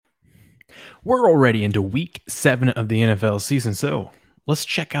We're already into week 7 of the NFL season, so let's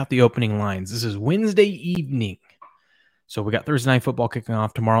check out the opening lines. This is Wednesday evening. So we got Thursday night football kicking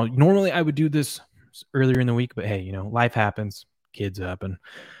off tomorrow. Normally I would do this earlier in the week, but hey, life happens, kids happen.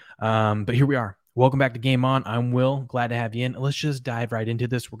 But here we are. Welcome back to Game On. I'm Will. Glad to have you in. Let's just dive right into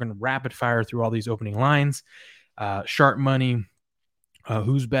this. We're going to rapid fire through all these opening lines. Sharp money,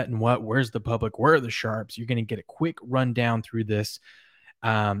 who's betting what, where's the public, where are the sharps? You're going to get a quick rundown through this.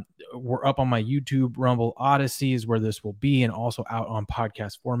 We're up on my YouTube, Rumble, Odyssey is where this will be, and also out on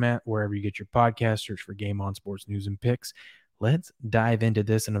podcast format, wherever you get your podcast. Search for Game On Sports News and Picks. Let's dive into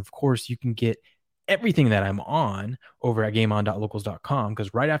this. And of course, you can get everything that I'm on over at gameon.locals.com,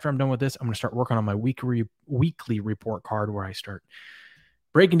 because right after I'm done with this, I'm going to start working on my weekly report card where I start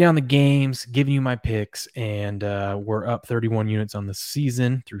breaking down the games, giving you my picks, and we're up 31 units on the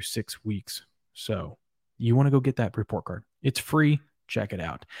season through 6 weeks. So you want to go get that report card. It's free. Check it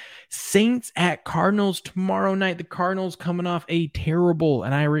out. Saints at Cardinals tomorrow night. The Cardinals coming off a terrible,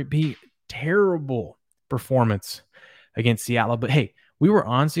 and I repeat, terrible performance against Seattle. But hey, we were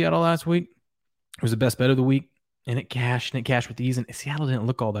on Seattle last week. It was the best bet of the week, and it cashed with ease. And Seattle didn't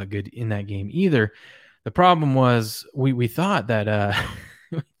look all that good in that game either. The problem was we thought that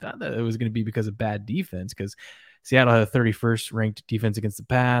we thought that it was going to be because of bad defense, because Seattle had a 31st ranked defense against the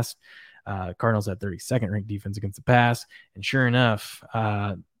pass. Cardinals had 32nd ranked defense against the pass, and sure enough,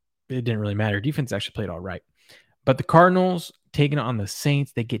 it didn't really matter. Defense actually played all right, but the Cardinals taking it on the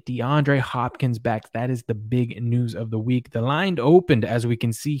Saints. They get DeAndre Hopkins back. That is the big news of the week. The line opened, as we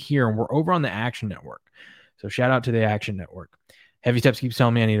can see here, and we're over on the Action Network. So shout out to the Action Network. Heavy Steps keeps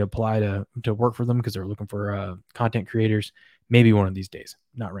telling me I need to apply to work for them because they're looking for content creators. Maybe one of these days,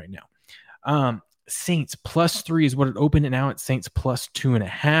 not right now. Saints +3 is what it opened, and now it's Saints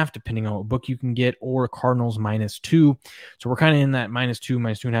 +2.5, depending on what book you can get, or Cardinals -2. So we're kind of in that -2,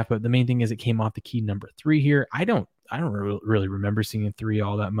 -2.5. But the main thing is it came off the key number 3 here. I don't really remember seeing a 3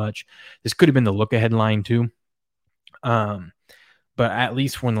 all that much. This could have been the look ahead line too. But at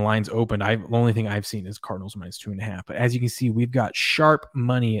least when the lines opened, the only thing I've seen is Cardinals -2.5. But as you can see, we've got sharp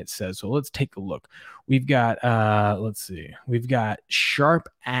money, it says. So let's take a look. We've got, we've got sharp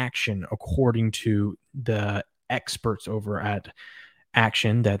action according to the experts over at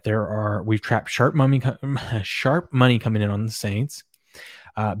Action, that we've trapped sharp money coming in on the Saints.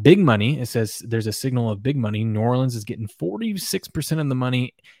 Big money, it says there's a signal of big money. New Orleans is getting 46% of the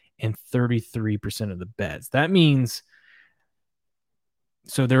money and 33% of the bets. That means,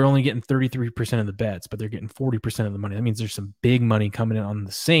 so they're only getting 33% of the bets, but they're getting 40% of the money. That means there's some big money coming in on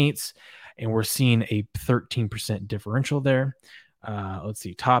the Saints, and we're seeing a 13% differential there. Let's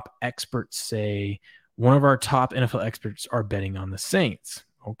see. Top experts say one of our top NFL experts are betting on the Saints.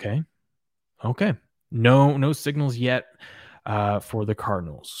 Okay. No signals yet for the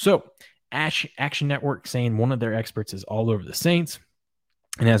Cardinals. So Action Network saying one of their experts is all over the Saints.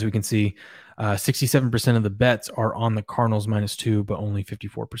 And as we can see, 67% of the bets are on the Cardinals -2, but only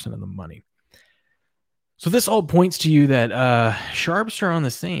 54% of the money. So this all points to you that sharps are on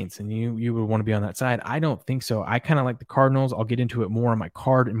the Saints, and you would want to be on that side. I don't think so. I kind of like the Cardinals. I'll get into it more on my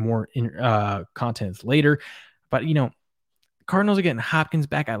card and more contents later. But, Cardinals are getting Hopkins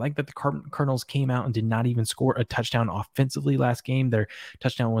back. I like that the Cardinals came out and did not even score a touchdown offensively last game. Their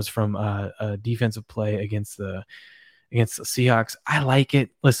touchdown was from a defensive play against the Seahawks. I like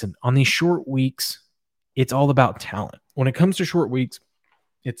it. Listen, on these short weeks, it's all about talent. When it comes to short weeks,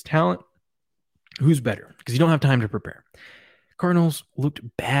 it's talent. Who's better? Because you don't have time to prepare. Cardinals looked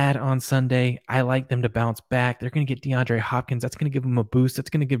bad on Sunday. I like them to bounce back. They're going to get DeAndre Hopkins. That's going to give them a boost. That's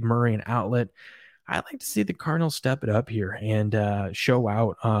going to give Murray an outlet. I like to see the Cardinals step it up here and show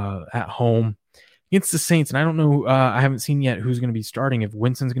out at home against the Saints. And I don't know, I haven't seen yet who's going to be starting, if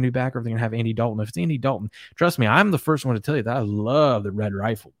Winston's going to be back or if they're going to have Andy Dalton. If it's Andy Dalton, trust me, I'm the first one to tell you that I love the Red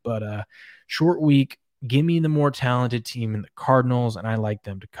Rifle. But short week, give me the more talented team in the Cardinals, and I like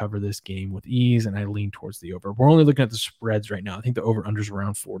them to cover this game with ease, and I lean towards the over. We're only looking at the spreads right now. I think the over-under is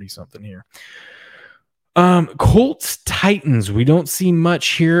around 40-something here. Colts Titans, we don't see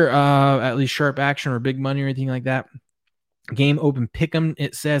much here, at least sharp action or big money or anything like that. Game open pick'em,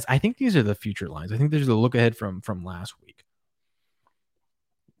 it says. I think these are the future lines. I think there's a look ahead from last week,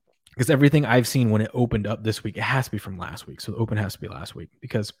 because everything I've seen when it opened up this week, it has to be from last week. So the open has to be last week,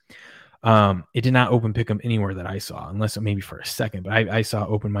 because it did not open pick'em anywhere that I saw, unless maybe for a second, but I saw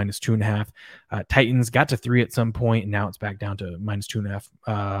open -2.5. Titans got to 3 at some point, and now it's back down to -2.5,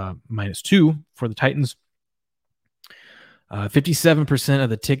 -2 for the Titans. 57% of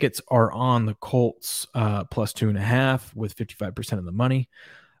the tickets are on the Colts +2.5 with 55% of the money.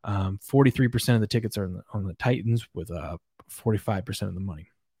 43% of the tickets are on the Titans with 45% of the money.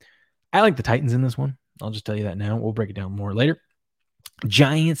 I like the Titans in this one. I'll just tell you that now. We'll break it down more later.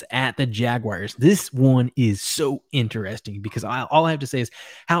 Giants at the Jaguars. This one is so interesting because all I have to say is,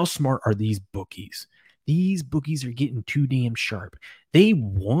 how smart are these bookies? These bookies are getting too damn sharp. They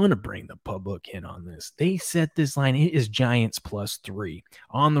want to bring the public in on this. They set this line. It is Giants +3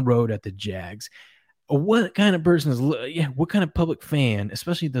 on the road at the Jags. What kind of person is, what kind of public fan,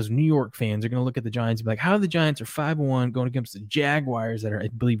 especially those New York fans, are going to look at the Giants and be like, how the Giants are 5-1 going against the Jaguars that are, I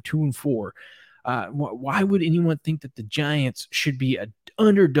believe, 2-4? Why would anyone think that the Giants should be an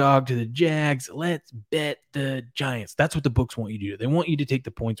underdog to the Jags? Let's bet the Giants. That's what the books want you to do. They want you to take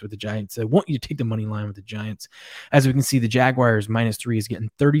the points with the Giants. They want you to take the money line with the Giants. As we can see, the Jaguars -3 is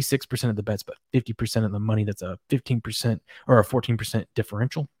getting 36% of the bets, but 50% of the money. That's a 15% or a 14%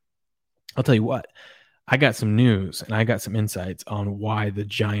 differential. I'll tell you what. I got some news and I got some insights on why the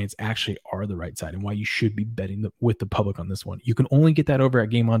Giants actually are the right side and why you should be betting with the public on this one. You can only get that over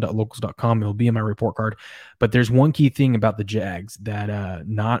at gameon.locals.com. It'll be in my report card. But there's one key thing about the Jags that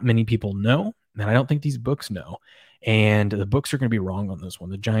not many people know, and I don't think these books know. And the books are going to be wrong on this one.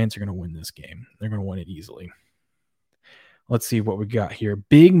 The Giants are going to win this game. They're going to win it easily. Let's see what we got here.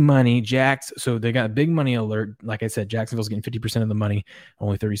 Big money, Jacks. So they got a big money alert. Like I said, Jacksonville's getting 50% of the money,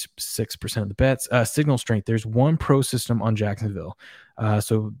 only 36% of the bets. Signal strength. There's one pro system on Jacksonville.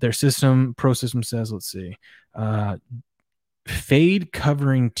 So their pro system says, let's see, fade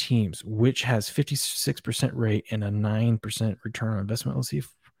covering teams, which has 56% rate and a 9% return on investment. Let's see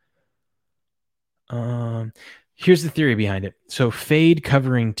if here's the theory behind it. So fade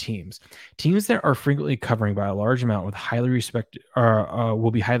covering teams that are frequently covering by a large amount with highly respected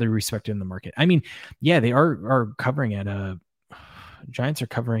will be highly respected in the market. I mean, yeah, they are covering at Giants are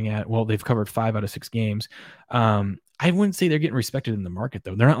covering at, well, they've covered 5 out of 6 games. I wouldn't say they're getting respected in the market,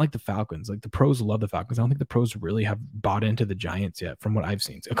 though. They're not like the Falcons. Like the pros love the Falcons. I don't think the pros really have bought into the Giants yet, from what I've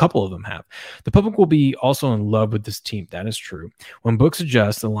seen. A couple of them have. The public will be also in love with this team. That is true. When books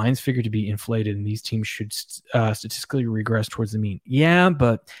adjust, the lines figure to be inflated, and these teams should statistically regress towards the mean. Yeah,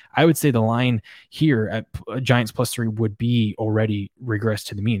 but I would say the line here at Giants +3 would be already regressed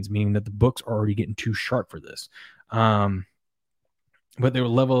to the means, meaning that the books are already getting too sharp for this. But their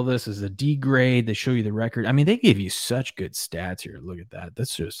level of this is a D grade. They show you the record. I mean, they give you such good stats here. Look at that.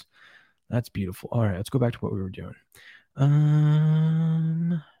 That's beautiful. All right, let's go back to what we were doing.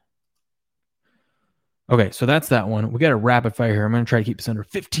 Okay, so that's that one. We got a rapid fire here. I'm going to try to keep this under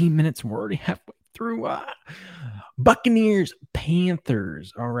 15 minutes. We're already halfway through. Buccaneers,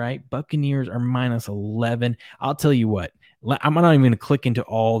 Panthers. All right, Buccaneers are -11. I'll tell you what. I'm not even going to click into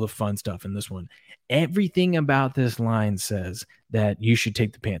all the fun stuff in this one. Everything about this line says that you should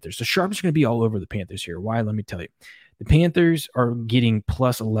take the Panthers. The sharps are going to be all over the Panthers here. Why? Let me tell you. The Panthers are getting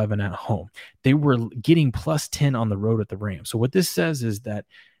 +11 at home. They were getting +10 on the road at the Rams. So what this says is that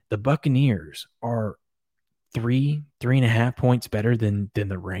the Buccaneers are 3.5 points better than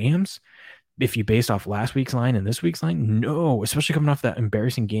the Rams. If you based off last week's line and this week's line, no, especially coming off that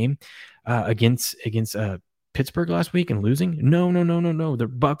embarrassing game against Pittsburgh last week and losing. No. The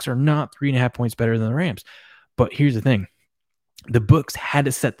Bucs are not 3.5 points better than the Rams. But here's the thing. The books had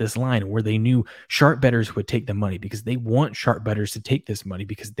to set this line where they knew sharp bettors would take the money because they want sharp bettors to take this money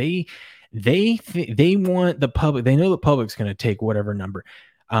because they want the public. They know the public's going to take whatever number.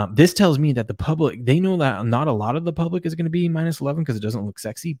 This tells me that the public, they know that not a lot of the public is going to be -11 because it doesn't look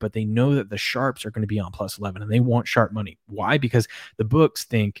sexy, but they know that the sharps are going to be on +11 and they want sharp money. Why? Because the books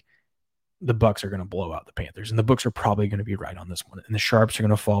think the Bucs are going to blow out the Panthers, and the books are probably going to be right on this one. And the sharps are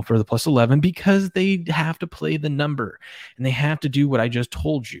going to fall for the +11 because they have to play the number and they have to do what I just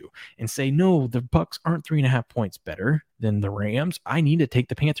told you and say, no, the Bucs aren't 3.5 points better than the Rams. I need to take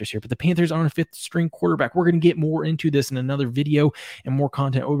the Panthers here, but the Panthers aren't a 5th string quarterback. We're going to get more into this in another video and more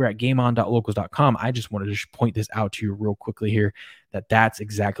content over at gameon.locals.com. I just wanted to point this out to you real quickly here, that's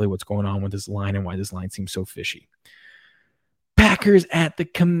exactly what's going on with this line and why this line seems so fishy. Packers at the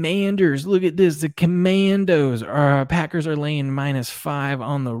Commanders. Look at this. The Packers are laying -5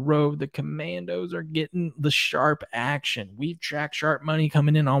 on the road. The Commandos are getting the sharp action. We've tracked sharp money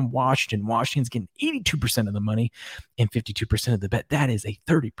coming in on Washington. Washington's getting 82% of the money and 52% of the bet. That is a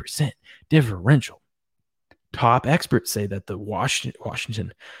 30% differential. Top experts say that the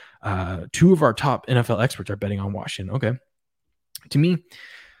Washington, 2 of our top NFL experts are betting on Washington. Okay. To me,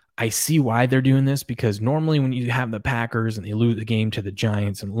 I see why they're doing this because normally when you have the Packers and they lose the game to the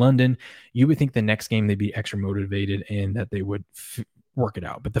Giants in London, you would think the next game they'd be extra motivated and that they would work it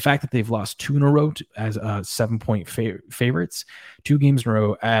out. But the fact that they've lost 2 in a row as 7-point favorites, 2 games in a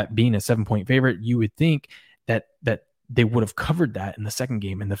row at being a 7-point favorite, you would think that they would have covered that in the second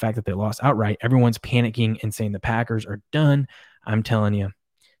game. And the fact that they lost outright, everyone's panicking and saying the Packers are done. I'm telling you,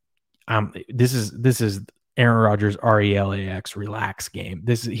 This is Aaron Rodgers RELAX relax game.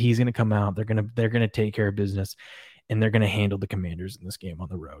 He's going to come out. They're going to take care of business, and they're going to handle the Commanders in this game on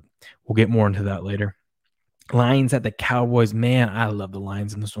the road. We'll get more into that later. Lions at the Cowboys. Man, I love the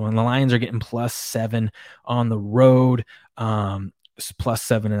Lions in this one. The Lions are getting +7 on the road,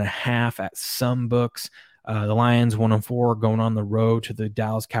 +7.5 at some books. The Lions 1-4 going on the road to the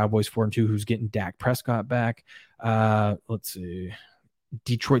Dallas Cowboys 4-2, who's getting Dak Prescott back. Let's see.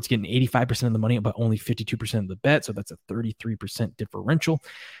 Detroit's getting 85% of the money, but only 52% of the bet. So that's a 33% differential.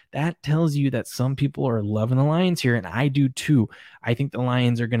 That tells you that some people are loving the Lions here, and I do too. I think the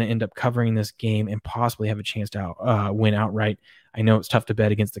Lions are going to end up covering this game and possibly have a chance to win outright. I know it's tough to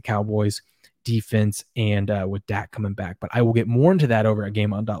bet against the Cowboys defense and with Dak coming back, but I will get more into that over at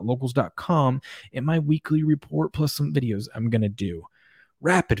gameon.locals.com in my weekly report plus some videos I'm going to do.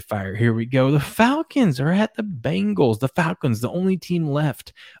 Rapid fire. Here we go. The Falcons are at the Bengals. The Falcons, the only team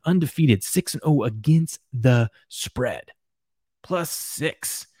left undefeated, 6-0 against the spread.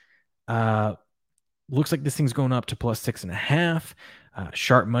 +6. Looks like this thing's going up to +6.5.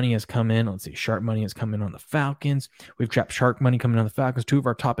 Sharp money has come in. Let's see. Sharp money has come in on the Falcons. We've trapped sharp money coming on the Falcons. 2 of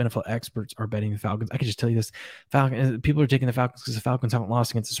our top NFL experts are betting the Falcons. I can just tell you this. People are taking the Falcons because the Falcons haven't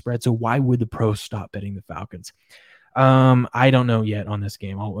lost against the spread. So why would the pros stop betting the Falcons? I don't know yet on this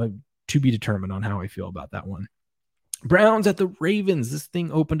game. I'll to be determined on how I feel about that one. Browns at the Ravens. This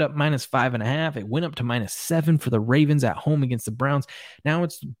thing opened up -5.5. It went up to -7 for the Ravens at home against the Browns. Now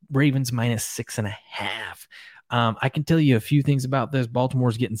it's Ravens -6.5. I can tell you a few things about this.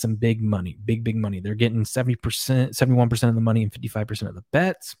 Baltimore's getting some big money, big money. They're getting 70%, 71% of the money and 55% of the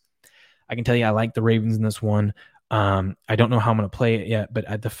bets. I can tell you I like the Ravens in this one. I don't know how I'm going to play it yet,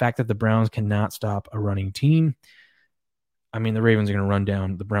 but the fact that the Browns cannot stop a running team, I mean, the Ravens are going to run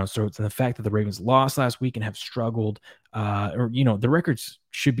down the Browns' throats. And the fact that the Ravens lost last week and have struggled, the records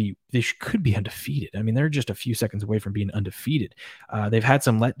could be undefeated. I mean, they're just a few seconds away from being undefeated. They've had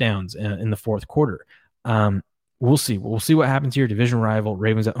some letdowns in the fourth quarter. We'll see. We'll see what happens here. Division rival,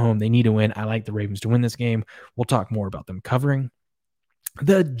 Ravens at home. They need to win. I like the Ravens to win this game. We'll talk more about them covering.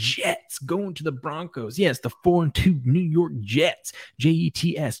 The Jets going to the Broncos. Yes, the 4-2 New York Jets.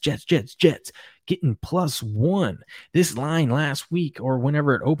 Jets, Jets. Getting +1. This line last week or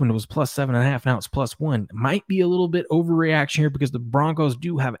whenever it opened was +7.5. Now it's +1. Might be a little bit overreaction here because the Broncos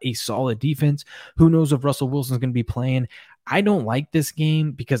do have a solid defense. Who knows if Russell Wilson's going to be playing? I don't like this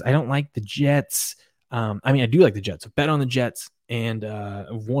game because I don't like the Jets. I do like the Jets. I've bet on the Jets and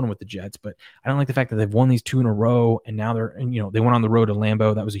I've won with the Jets, but I don't like the fact that they've won these 2 in a row and now they went on the road to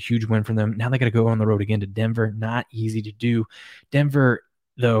Lambeau. That was a huge win for them. Now they got to go on the road again to Denver. Not easy to do. Denver,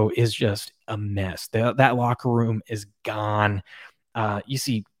 though, is just a mess. That locker room is gone. You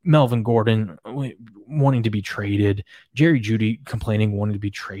see Melvin Gordon wanting to be traded, Jerry Jeudy complaining, wanting to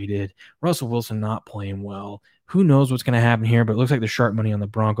be traded, Russell Wilson not playing well. Who knows what's going to happen here, but it looks like the sharp money on the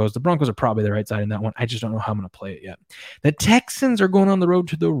Broncos. The Broncos are probably the right side in that one. I just don't know how I'm going to play it yet. The Texans are going on the road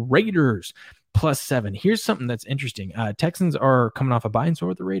to the Raiders. +7. Here's something that's interesting. Texans are coming off a bye, and so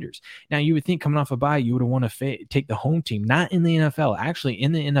are the Raiders. Now, you would think coming off a bye, you would want to take the home team. Not in the NFL. Actually,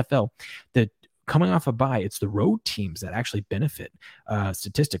 in the NFL, coming off a bye, it's the road teams that actually benefit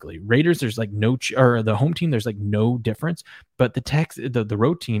statistically. Raiders, there's like the home team, there's like no difference, but the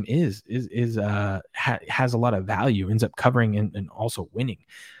road team has a lot of value, ends up covering and also winning.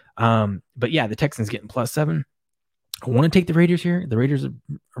 But yeah, the Texans getting +7. I want to take the Raiders here. The Raiders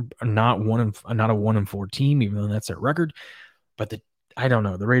are not a 1-4 team, even though that's their record. But I don't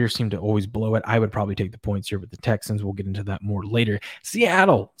know. The Raiders seem to always blow it. I would probably take the points here with the Texans. We'll get into that more later.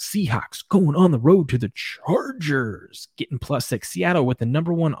 Seattle Seahawks going on the road to the Chargers, getting +6. Seattle with the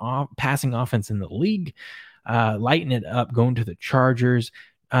number 1 passing offense in the league, lighting it up, going to the Chargers.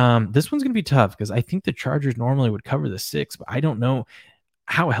 This one's going to be tough because I think the Chargers normally would cover the 6, but I don't know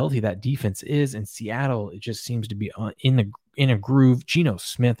how healthy that defense is. In Seattle, it just seems to be in a groove. Geno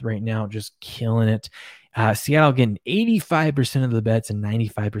Smith right now just killing it. Seattle getting 85% of the bets and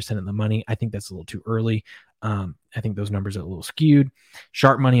 95% of the money. I think that's a little too early. I think those numbers are a little skewed.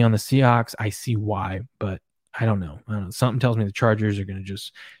 Sharp money on the Seahawks. I see why, but I don't know. Something tells me the Chargers are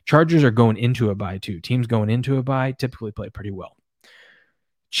going into a bye too. Teams going into a bye typically play pretty well.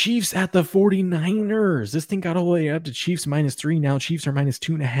 Chiefs at the 49ers. This thing got all the way up to Chiefs -3. Now Chiefs are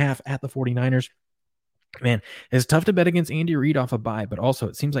 -2.5 at the 49ers. Man, it's tough to bet against Andy Reid off a bye, but also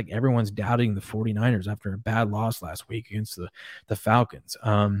it seems like everyone's doubting the 49ers after a bad loss last week against the Falcons.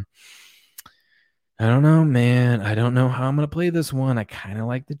 I don't know, man. I don't know how I'm going to play this one. I kind of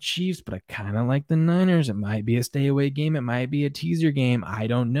like the Chiefs, but I kind of like the Niners. It might be a stay away game. It might be a teaser game. I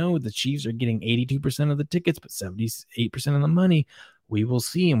don't know. The Chiefs are getting 82% of the tickets, but 78% of the money. We will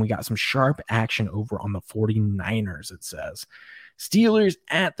see. And we got some sharp action over on the 49ers, it says. Steelers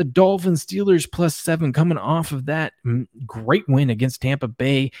at the Dolphins. Steelers +7 coming off of that great win against Tampa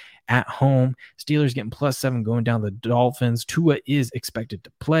Bay at home. Steelers getting +7 going down the Dolphins. Tua is expected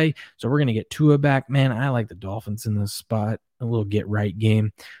to play, so we're going to get Tua back. Man, I like the Dolphins in this spot. A little get-right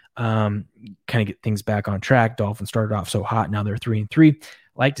game. Kind of get things back on track. Dolphins started off so hot. Now they're 3-3.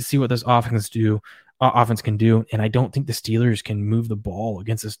 Like to see what this offense can do, and I don't think the Steelers can move the ball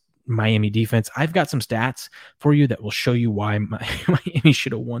against this Miami defense. I've got some stats for you that will show you why Miami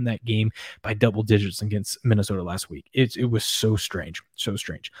should have won that game by double digits against Minnesota last week. It was so strange.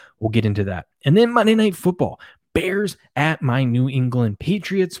 We'll get into that. And then Monday Night Football, Bears at my New England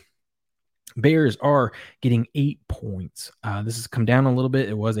Patriots. Bears are getting 8 points. This has come down a little bit.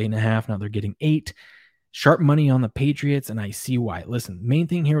 It was 8.5. Now they're getting 8. Sharp money on the Patriots, and I see why. Listen, main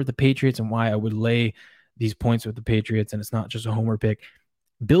thing here with the Patriots and why I would lay these points with the Patriots, and it's not just a homer pick.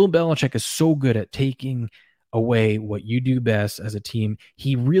 Bill Belichick is so good at taking away what you do best as a team.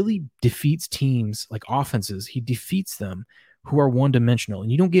 He really defeats teams like offenses. He defeats them who are one-dimensional, and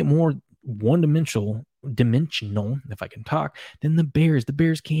you don't get more one-dimensional, if I can talk, than the Bears. The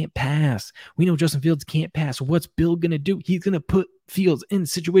Bears can't pass. We know Justin Fields can't pass. What's Bill going to do? He's going to put Fields in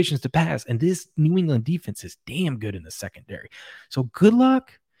situations to pass, and this New England defense is damn good in the secondary. So good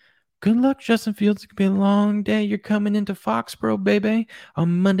luck. Good luck, Justin Fields. It could be a long day. You're coming into Foxborough, baby,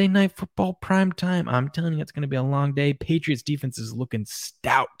 on Monday Night Football prime time. I'm telling you, it's going to be a long day. Patriots defense is looking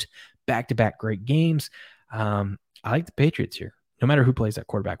stout. Back-to-back great games. I like the Patriots here, no matter who plays that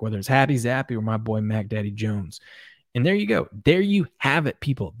quarterback, whether it's Happy Zappy or my boy Mac Daddy Jones. And there you go. There you have it,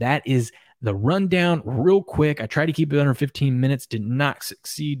 people. That is the rundown real quick. I tried to keep it under 15 minutes. Did not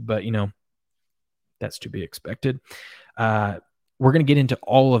succeed, but, that's to be expected. We're going to get into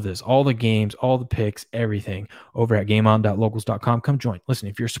all of this, all the games, all the picks, everything over at gameon.locals.com. Come join. Listen,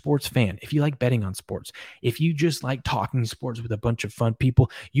 if you're a sports fan, if you like betting on sports, if you just like talking sports with a bunch of fun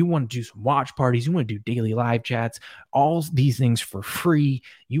people, you want to do some watch parties, you want to do daily live chats, all these things for free.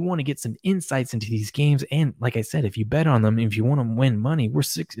 You want to get some insights into these games. And like I said, if you bet on them, if you want to win money, we're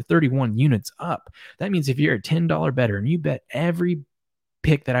 31 units up. That means if you're a $10 bettor and you bet every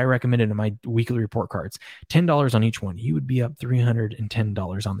pick that I recommended in my weekly report cards, $10 on each one, you would be up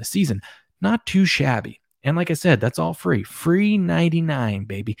 $310 on the season. Not too shabby. And like I said, that's all free. Free 99,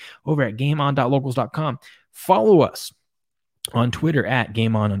 baby, over at gameon.locals.com. Follow us on Twitter at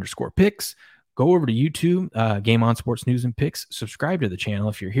gameon_picks. Go over to YouTube, Game On Sports News and Picks. Subscribe to the channel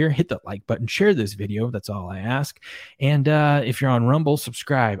if you're here. Hit the like button. Share this video. That's all I ask. And if you're on Rumble,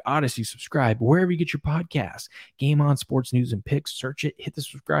 subscribe. Odyssey, subscribe. Wherever you get your podcasts. Game On Sports News and Picks. Search it. Hit the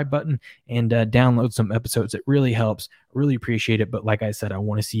subscribe button and download some episodes. It really helps. Really appreciate it. But like I said, I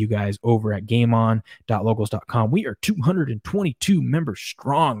want to see you guys over at gameon.locals.com. We are 222 members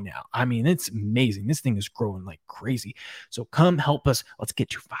strong now. I mean, it's amazing. This thing is growing like crazy. So come help us. Let's get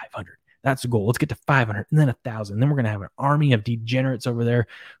to 500. That's the goal. Let's get to 500 and then 1,000. Then we're going to have an army of degenerates over there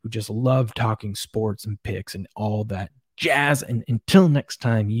who just love talking sports and picks and all that jazz. And until next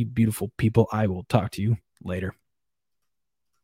time, you beautiful people, I will talk to you later.